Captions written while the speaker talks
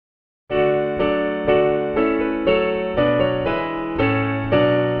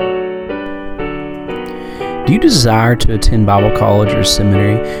Do you desire to attend Bible college or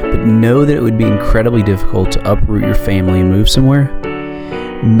seminary, but know that it would be incredibly difficult to uproot your family and move somewhere?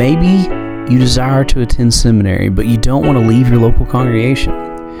 Maybe you desire to attend seminary, but you don't want to leave your local congregation.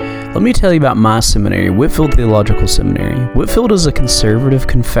 Let me tell you about my seminary, Whitefield Theological Seminary. Whitefield is a conservative,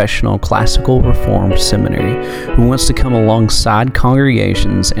 confessional, classical, reformed seminary who wants to come alongside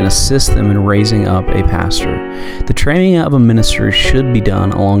congregations and assist them in raising up a pastor. The training of a minister should be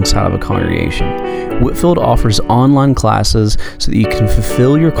done alongside of a congregation. Whitefield offers online classes so that you can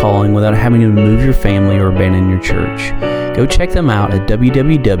fulfill your calling without having to move your family or abandon your church. Go check them out at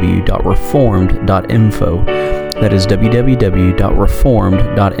www.reformed.info. That is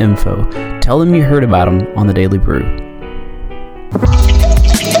www.reformed.info. Tell them you heard about them on the Daily Brew.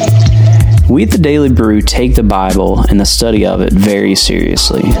 We at the Daily Brew take the Bible and the study of it very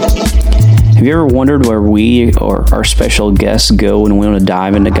seriously. Have you ever wondered where we or our special guests go when we want to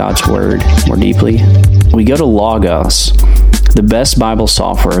dive into God's Word more deeply? We go to Logos, the best Bible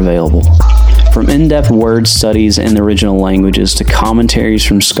software available. From in-depth word studies in the original languages to commentaries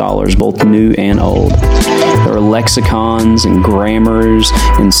from scholars, both new and old. There are lexicons and grammars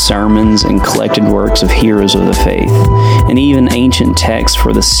and sermons and collected works of heroes of the faith, and even ancient texts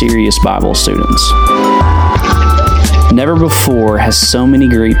for the serious Bible students. Never before has so many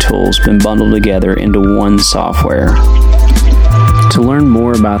great tools been bundled together into one software. To learn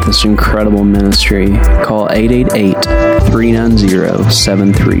more about this incredible ministry, call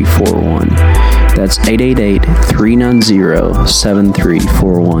 888-390-7341. That's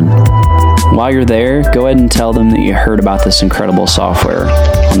 888-390-7341. While you're there, go ahead and tell them that you heard about this incredible software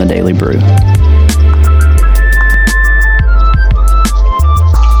on the Daily Brew.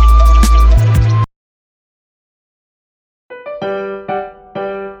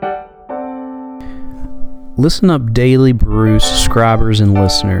 Listen up, Daily Brew subscribers and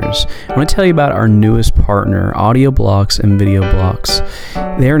listeners. I want to tell you about our newest partner, Audio Blocks and Video Blocks.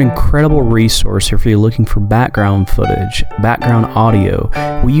 They're an incredible resource if you're looking for background footage, background audio.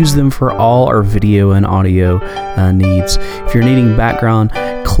 We use them for all our video and audio needs. If you're needing background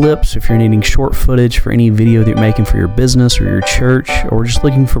clips, if you're needing short footage for any video that you're making for your business or your church, or just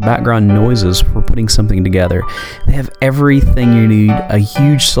looking for background noises for putting something together, they have everything you need, a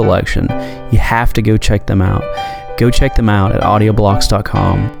huge selection. You have to go check them out. Go check them out at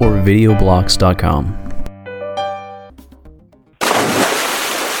audioblocks.com or videoblocks.com.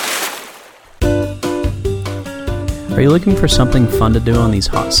 Are you looking for something fun to do on these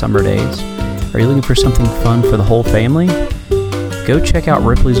hot summer days? Are you looking for something fun for the whole family? Go check out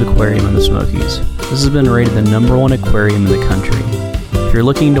Ripley's Aquarium in the Smokies. This has been rated the #1 aquarium in the country. If you're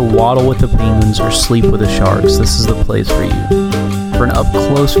looking to waddle with the penguins or sleep with the sharks, this is the place for you. For an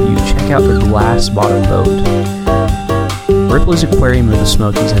up-close view, check out the glass-bottom boat. Ripley's Aquarium in the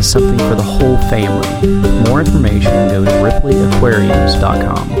Smokies has something for the whole family. For more information, go to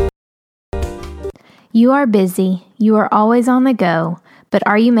ripley.aquariums.com. You are busy. You are always on the go. But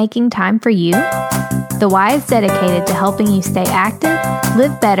are you making time for you? The Y is dedicated to helping you stay active,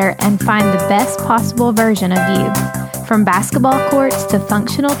 live better, and find the best possible version of you. From basketball courts to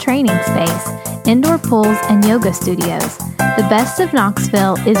functional training space, indoor pools, and yoga studios, the best of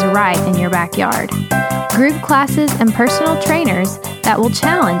Knoxville is right in your backyard. Group classes and personal trainers that will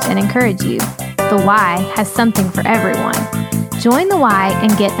challenge and encourage you. The Y has something for everyone. Join the Y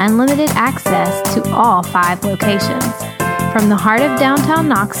and get unlimited access to all 5 locations. From the heart of downtown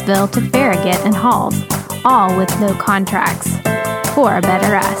Knoxville to Farragut and Halls, all with no contracts. For a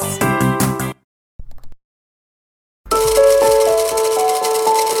better us.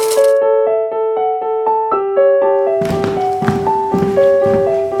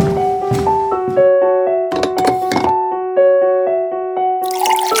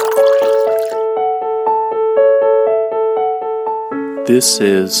 This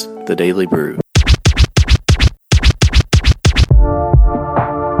is the Daily Brew.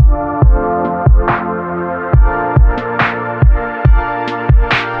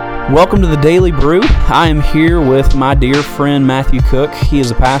 Welcome to the Daily Brew. I am here with my dear friend Matthew Cook. He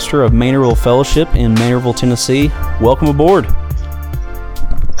is a pastor of Maynardville Fellowship in Maynardville, Tennessee. Welcome aboard.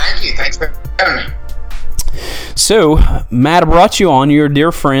 Thank you. Thanks for having me. So, Matt, I brought you on. You're a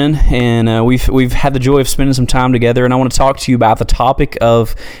dear friend, and we've had the joy of spending some time together, and I want to talk to you about the topic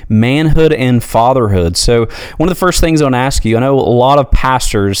of manhood and fatherhood. So, one of the first things I want to ask you, I know a lot of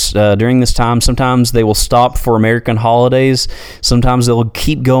pastors during this time, sometimes they will stop for American holidays. Sometimes they'll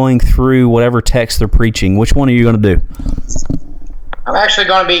keep going through whatever text they're preaching. Which one are you going to do? I'm actually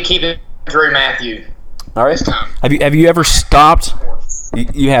going to be keeping through Matthew. All right. Have you ever stopped?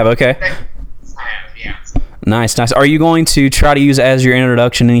 You have, okay. I have, yeah. Nice. Are you going to try to use as your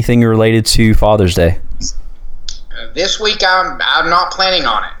introduction anything related to Father's Day? This week I'm not planning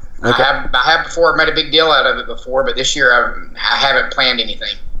on it. Okay. I have before made a big deal out of it before, but this year I haven't planned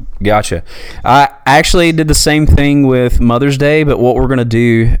anything. Gotcha. I actually did the same thing with Mother's Day, but what we're going to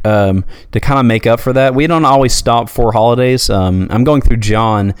do to kind of make up for that, we don't always stop for holidays. I'm going through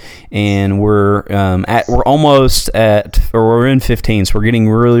John, and we're in 15, so we're getting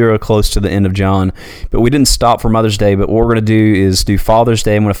really, really close to the end of John. But we didn't stop for Mother's Day, but what we're going to do is do Father's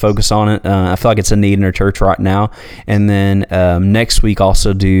Day. I'm going to focus on it. I feel like it's a need in our church right now. And then next week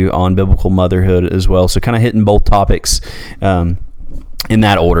also do on biblical motherhood as well. So kind of hitting both topics in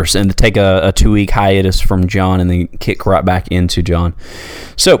that order, and to take a 2-week hiatus from John and then kick right back into John.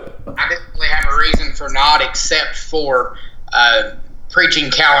 So I didn't really have a reason for not, except for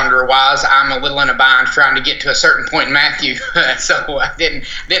preaching calendar wise. I'm a little in a bind trying to get to a certain point in Matthew, so I didn't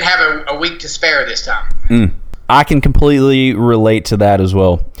have a week to spare this time. I can completely relate to that as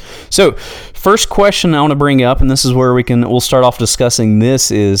well. So, first question I want to bring up, and this is where we'll start off discussing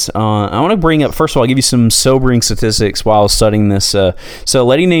this, is I want to bring up, first of all, I'll give you some sobering statistics while I was studying this. So a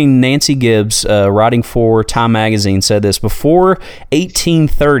lady named Nancy Gibbs, writing for Time Magazine, said this: before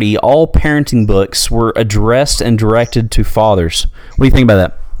 1830, all parenting books were addressed and directed to fathers. What do you think about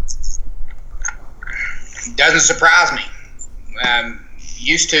that? Doesn't surprise me.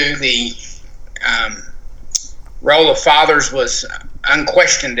 Used to, the role of fathers was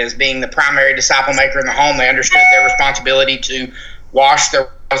unquestioned as being the primary disciple maker in the home. They understood their responsibility to wash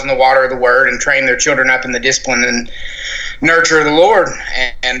their wives in the water of the Word and train their children up in the discipline and nurture of the Lord.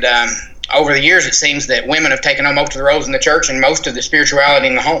 And over the years, it seems that women have taken on most of the roles in the church and most of the spirituality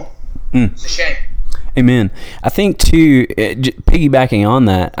in the home. It's a shame. Amen. I think, too, piggybacking on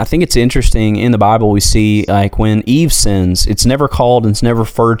that, I think it's interesting in the Bible we see, like, when Eve sins, it's never called and it's never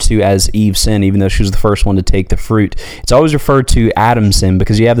referred to as Eve sin, even though she was the first one to take the fruit. It's always referred to Adam's sin,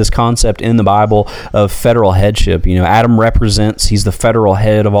 because you have this concept in the Bible of federal headship. You know, Adam represents, he's the federal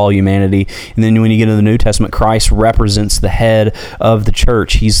head of all humanity. And then when you get into the New Testament, Christ represents the head of the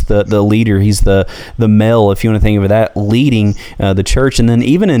church. He's the leader. He's the male, if you want to think of that, leading the church. And then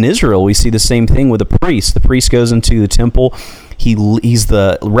even in Israel, we see the same thing with the priest. The priest goes into the temple. He's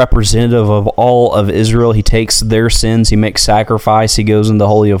the representative of all of Israel. He takes their sins. He makes sacrifice. He goes into the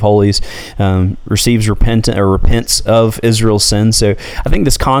Holy of Holies, repents of Israel's sins. So I think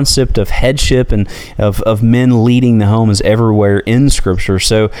this concept of headship and of men leading the home is everywhere in Scripture.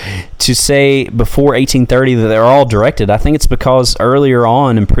 So to say before 1830 that they're all directed, I think it's because earlier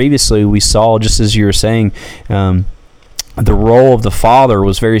on and previously we saw, just as you were saying, the role of the father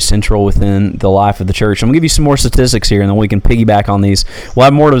was very central within the life of the church. I'm going to give you some more statistics here, and then we can piggyback on these. We'll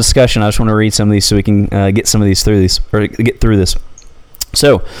have more to discussion. I just want to read some of these so we can get through this.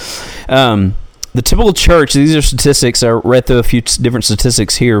 So, the typical church, these are statistics. I read through a few different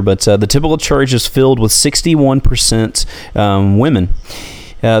statistics here, but the typical church is filled with 61% women.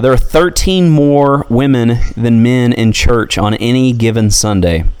 There are 13 more women than men in church on any given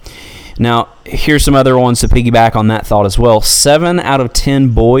Sunday. Now, here's some other ones to piggyback on that thought as well. 7 out of 10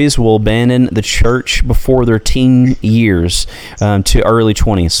 boys will abandon the church before their teen years to early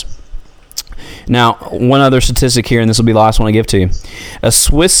 20s. Now, one other statistic here, and this will be the last one I give to you. A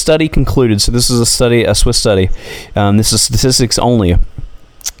Swiss study concluded, so this is a Swiss study. This is statistics only. It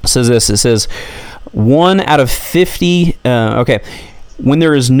says this, it says 1 out of 50, when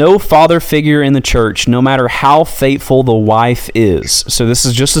there is no father figure in the church, no matter how faithful the wife is. So this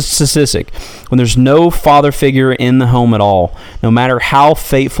is just a statistic. When there's no father figure in the home at all, no matter how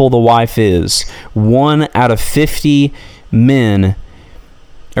faithful the wife is, 1 out of 50 men,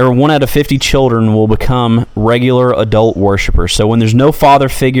 or 1 out of 50 children will become regular adult worshipers. So when there's no father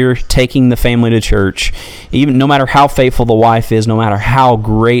figure taking the family to church, even no matter how faithful the wife is, no matter how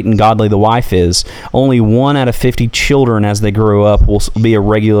great and godly the wife is, only 1 out of 50 children as they grow up will be a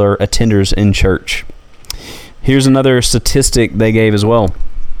regular attenders in church. Here's another statistic they gave as well.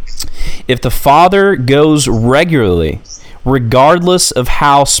 If the father goes regularly, regardless of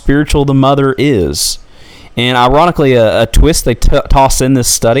how spiritual the mother is, and ironically, a twist they toss in this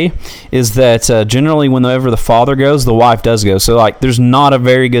study is that generally whenever the father goes, the wife does go. So, like, there's not a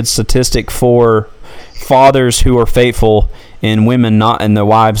very good statistic for fathers who are faithful and women not, and their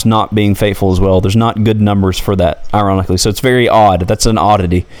wives not being faithful as well. There's not good numbers for that, ironically. So it's very odd. That's an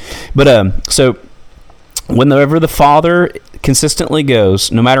oddity. But so whenever the father consistently goes,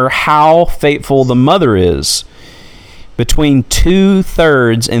 no matter how faithful the mother is, between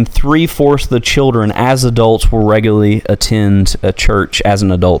 2/3 and 3/4 of the children as adults will regularly attend a church as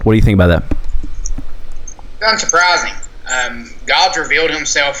an adult. What do you think about that? It's unsurprising. God's revealed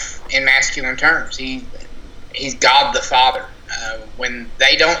himself in masculine terms. He's God the Father. When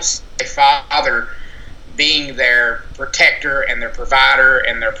they don't say Father, being their protector and their provider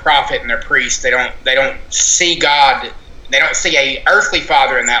and their prophet and their priest. They don't see God. They don't see a earthly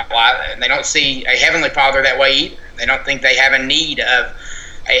father in that light, and they don't see a heavenly father that way either. They don't think they have a need of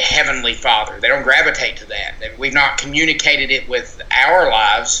a heavenly father. They don't gravitate to that. We've not communicated it with our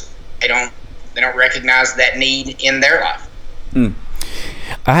lives. They don't recognize that need in their life.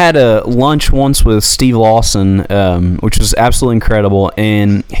 I had a lunch once with Steve Lawson, which was absolutely incredible,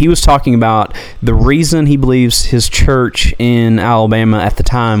 and he was talking about the reason he believes his church in Alabama at the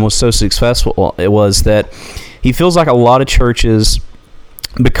time was so successful. It was that he feels like a lot of churches,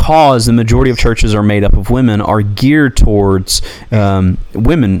 because the majority of churches are made up of women, are geared towards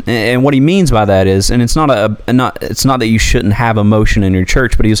women. And what he means by that is, and it's not that you shouldn't have emotion in your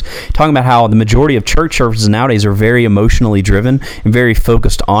church, but he was talking about how the majority of church services nowadays are very emotionally driven and very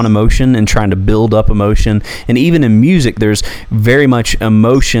focused on emotion and trying to build up emotion. And even in music, there's very much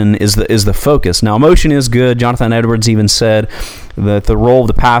emotion is the focus. Now, emotion is good. Jonathan Edwards even said that the role of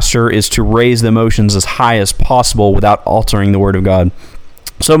the pastor is to raise the emotions as high as possible without altering the Word of God.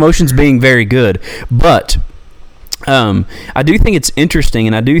 So emotions being very good, but I do think it's interesting,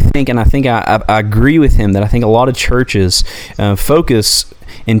 and I think I agree with him that I think a lot of churches focus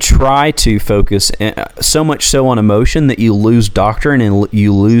and try to focus so much so on emotion that you lose doctrine and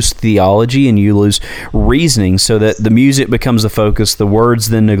you lose theology and you lose reasoning, so that the music becomes the focus, the words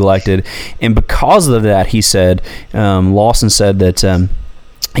then neglected, and because of that, he said, Lawson said that.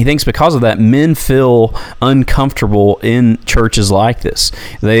 He thinks because of that, men feel uncomfortable in churches like this.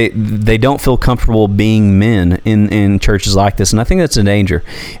 They don't feel comfortable being men in churches like this, and I think that's a danger.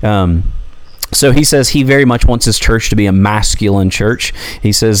 So he says he very much wants his church to be a masculine church.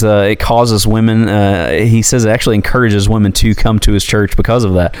 He says it causes women, he says it actually encourages women to come to his church because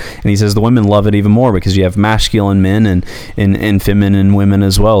of that. And he says the women love it even more because you have masculine men and feminine women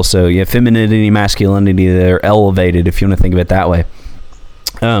as well. So you have femininity, masculinity, they're elevated, if you want to think of it that way.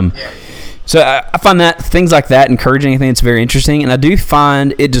 So I find that things like that encouraging. I think it's very interesting, and I do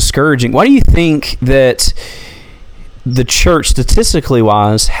find it discouraging. Why do you think that the church, statistically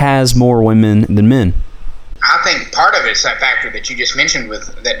wise, has more women than men? I think part of it is that factor that you just mentioned,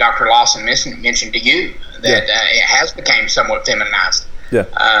 that Dr. Lawson mentioned to you, that it has become somewhat feminized. Yeah.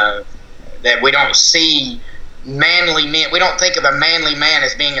 That we don't see manly men. We don't think of a manly man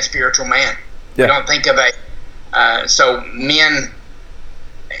as being a spiritual man. Yeah. We don't think of so men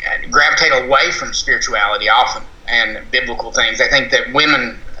gravitate away from spirituality often and biblical things. They think that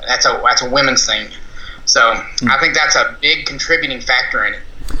women, that's a women's thing. So I think that's a big contributing factor in it.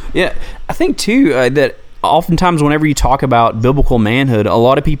 Yeah, I think too that oftentimes whenever you talk about biblical manhood, a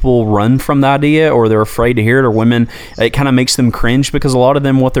lot of people run from the idea, or they're afraid to hear it, or women, it kind of makes them cringe because a lot of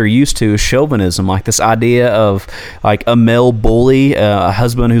them, what they're used to is chauvinism, like this idea of like a male bully, a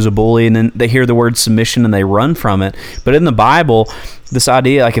husband who's a bully, and then they hear the word submission and they run from it. But in the Bible, this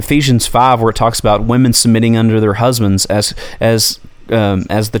idea, like Ephesians 5, where it talks about women submitting under their husbands as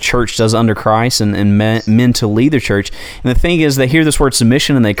the church does under Christ, and men to lead their church. And the thing is, they hear this word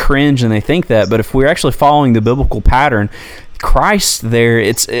submission and they cringe and they think that, but if we're actually following the biblical pattern, Christ there,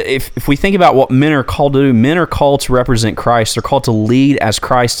 if we think about what men are called to do, men are called to represent Christ. They're called to lead as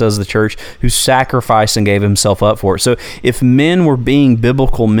Christ does the church, who sacrificed and gave himself up for it. So if men were being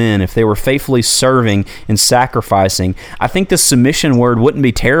biblical men, if they were faithfully serving and sacrificing, I think the submission word wouldn't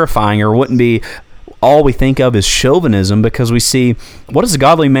be terrifying, or wouldn't be all we think of is chauvinism, because we see, what does a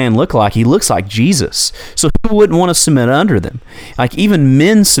godly man look like? He looks like Jesus. So who wouldn't want to submit under them? Like, even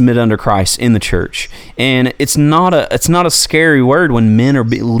men submit under Christ in the church. And it's not a scary word when men are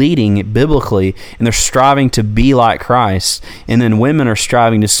leading biblically and they're striving to be like Christ, and then women are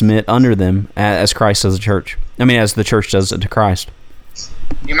striving to submit under them as Christ does the church. I mean, as the church does it to Christ.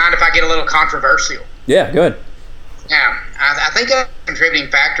 Do you mind if I get a little controversial? Yeah, good. Yeah, I think a contributing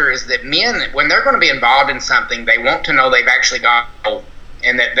factor is that men, when they're going to be involved in something, they want to know they've actually got a goal,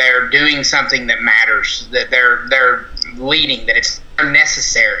 and that they're doing something that matters, that they're leading, that it's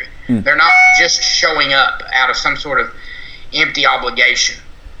necessary. They're not just showing up out of some sort of empty obligation.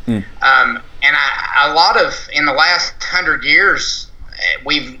 And a lot of, in the last 100 years,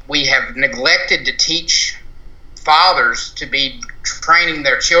 we have neglected to teach fathers to be training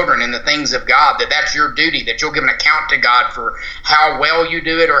their children in the things of God, that's your duty, that you'll give an account to God for how well you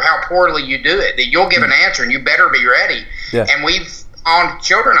do it or how poorly you do it, that you'll give an answer and you better be ready. Yeah. And we've on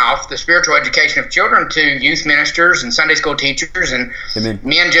children off the spiritual education of children to youth ministers and Sunday school teachers, and Amen.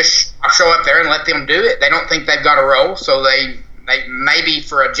 Men just show up there and let them do it. They don't think they've got a role, so they maybe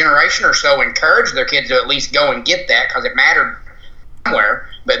for a generation or so encourage their kids to at least go and get that because it mattered somewhere.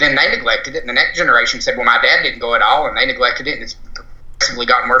 But then they neglected it, and the next generation said, well, my dad didn't go at all, and they neglected it, and it's progressively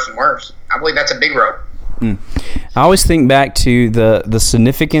gotten worse and worse. I believe that's a big role. I always think back to the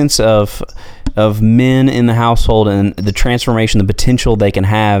significance of men in the household and the transformation, the potential they can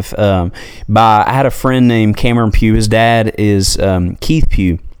have. I had a friend named Cameron Pugh. His dad is Keith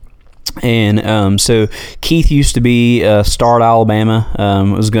Pugh. And so Keith used to be a star at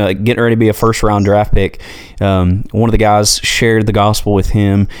Alabama, was getting ready to be a first-round draft pick. One of the guys shared the gospel with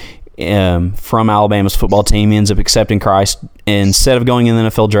him from Alabama's football team. He ends up accepting Christ. Instead of going in the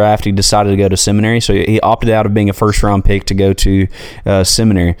NFL draft, he decided to go to seminary. So he opted out of being a first-round pick to go to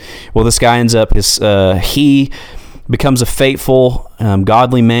seminary. Well, this guy ends up, he becomes a faithful,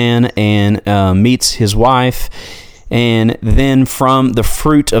 godly man and meets his wife. And then from the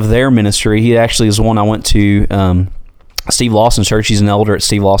fruit of their ministry, he actually is the one I went to Steve Lawson's church. He's an elder at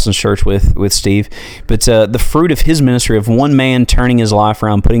Steve Lawson's church with Steve. But the fruit of his ministry, of one man turning his life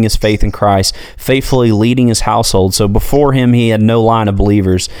around, putting his faith in Christ, faithfully leading his household. So before him, he had no line of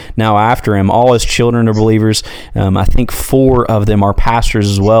believers. Now after him, all his children are believers. I think 4 of them are pastors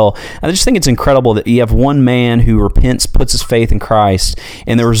as well. I just think it's incredible that you have one man who repents, puts his faith in Christ,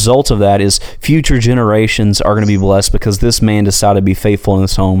 and the result of that is future generations are going to be blessed because this man decided to be faithful in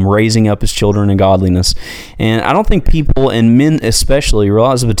his home, raising up his children in godliness. And I don't think people, and men especially,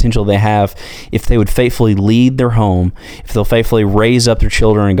 realize the potential they have if they would faithfully lead their home, if they'll faithfully raise up their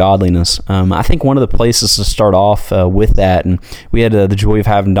children in godliness. I think one of the places to start off with that, and we had the joy of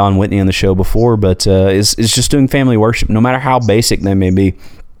having Don Whitney on the show before, but is just doing family worship, no matter how basic they may be.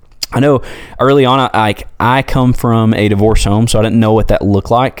 I know early on, I come from a divorced home, so I didn't know what that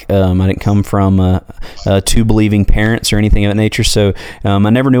looked like. I didn't come from 2 believing parents or anything of that nature, so I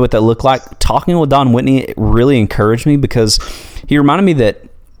never knew what that looked like. Talking with Don Whitney really encouraged me because he reminded me that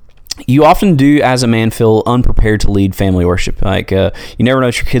you often do, as a man, feel unprepared to lead family worship. You never know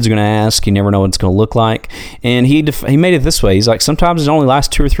what your kids are going to ask. You never know what it's going to look like. And he made it this way. He's like, sometimes it only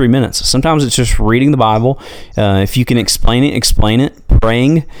lasts 2 or 3 minutes. Sometimes it's just reading the Bible. If you can explain it,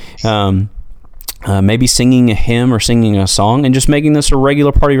 praying, maybe singing a hymn or singing a song, and just making this a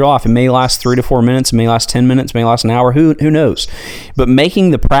regular part of your life. It may last 3 to 4 minutes. It may last 10 minutes. It may last an hour. Who knows? But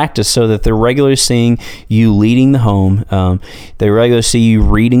making the practice so that they're regularly seeing you leading the home. They regularly see you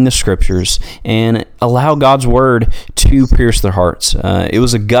reading the scriptures, and allow God's word to pierce their hearts. It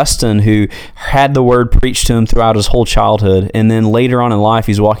was Augustine who had the word preached to him throughout his whole childhood, and then later on in life,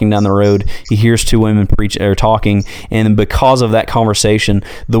 he's walking down the road. He hears 2 women talking, and because of that conversation,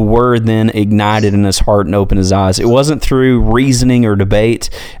 the word then ignited in his heart and opened his eyes. It wasn't through reasoning or debate.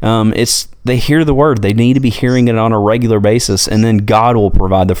 They hear the word. They need to be hearing it on a regular basis, and then God will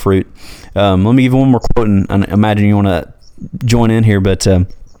provide the fruit. Let me give you one more quote, and I imagine you want to join in here, but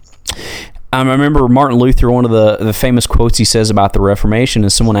I remember Martin Luther, one of the famous quotes he says about the Reformation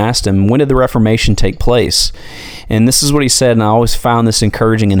is someone asked him, when did the Reformation take place? And this is what he said, and I always found this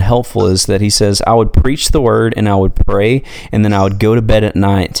encouraging and helpful, is that he says, I would preach the word and I would pray, and then I would go to bed at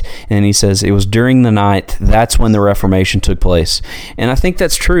night. And he says, it was during the night, that's when the Reformation took place. And I think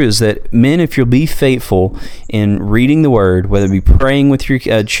that's true, is that men, if you'll be faithful in reading the word, whether it be praying with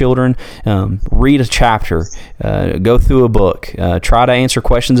your children, read a chapter, go through a book, try to answer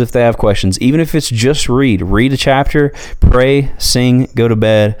questions if they have questions, even if it's just read a chapter, pray, sing, go to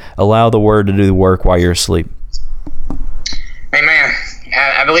bed, allow the word to do the work while you're asleep. Amen.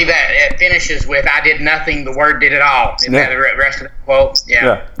 I believe that it finishes with, I did nothing, the word did it all. Is that the rest of the quote?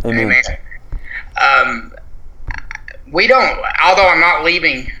 Yeah. Amen. We don't, although I'm not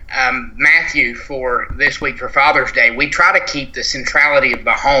leaving Matthew for this week for Father's Day, we try to keep the centrality of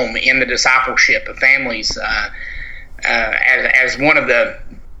the home in the discipleship of families as one of the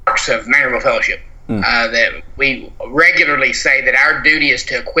parts of Vanderbilt Fellowship. That we regularly say that our duty is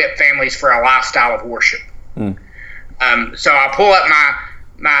to equip families for a lifestyle of worship. So I'll pull up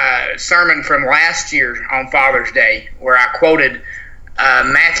my sermon from last year on Father's Day, where I quoted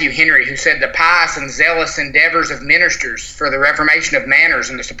Matthew Henry, who said, the pious and zealous endeavors of ministers for the reformation of manners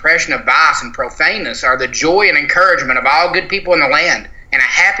and the suppression of vice and profaneness are the joy and encouragement of all good people in the land, and a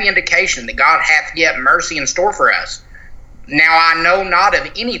happy indication that God hath yet mercy in store for us. Now I know not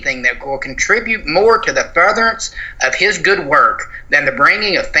of anything that will contribute more to the furtherance of his good work than the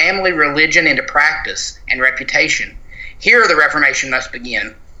bringing of family religion into practice and reputation. Here the Reformation must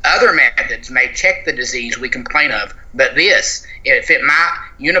begin. Other methods may check the disease we complain of, but this, if it might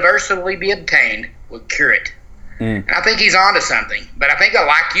universally be obtained, would cure it. And I think he's on to something. But I think,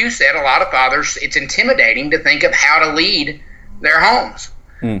 like you said, a lot of fathers, it's intimidating to think of how to lead their homes.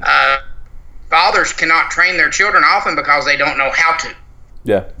 Fathers cannot train their children often because they don't know how to.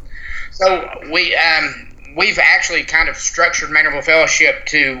 Yeah. So we've actually kind of structured Vanderbilt Fellowship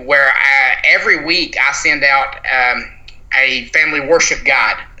to where every week I send out a family worship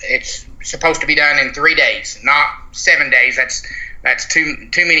guide. It's supposed to be done in 3 days, not 7 days. That's too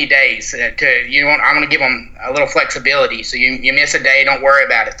many days. I want to give them a little flexibility. So you miss a day, don't worry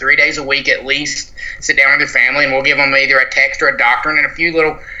about it. 3 days a week at least. Sit down with your family, and we'll give them either a text or a doctrine and a few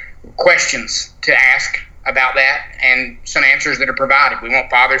little questions to ask about that, and some answers that are provided. We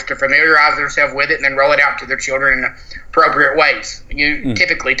want fathers to familiarize themselves with it and then roll it out to their children in appropriate ways.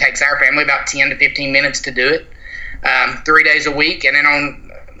 Typically takes our family about 10 to 15 minutes to do it, 3 days a week. And then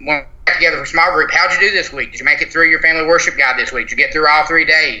when we get together for small group, how'd you do this week? Did you make it through your family worship guide this week? Did you get through all 3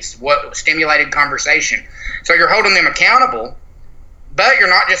 days? What stimulated conversation? So you're holding them accountable, but you're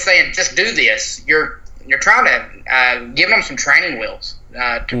not just saying, just do this. You're trying to give them some training wheels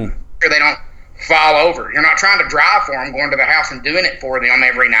to make sure they don't fall over. You're not trying to drive for them, going to the house and doing it for them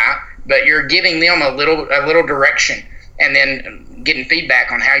every night, but you're giving them a little direction, and then getting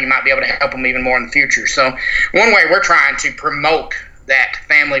feedback on how you might be able to help them even more in the future. So one way we're trying to promote that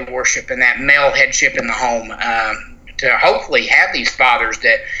family worship and that male headship in the home, to hopefully have these fathers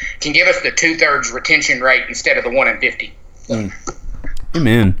that can give us the 2/3 retention rate instead of the 1 in 50.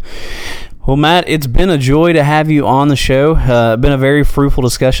 Amen. Well, Matt, it's been a joy to have you on the show. Been a very fruitful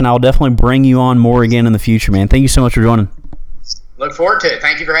discussion. I'll definitely bring you on more again in the future, man. Thank you so much for joining. Look forward to it.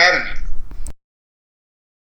 Thank you for having me.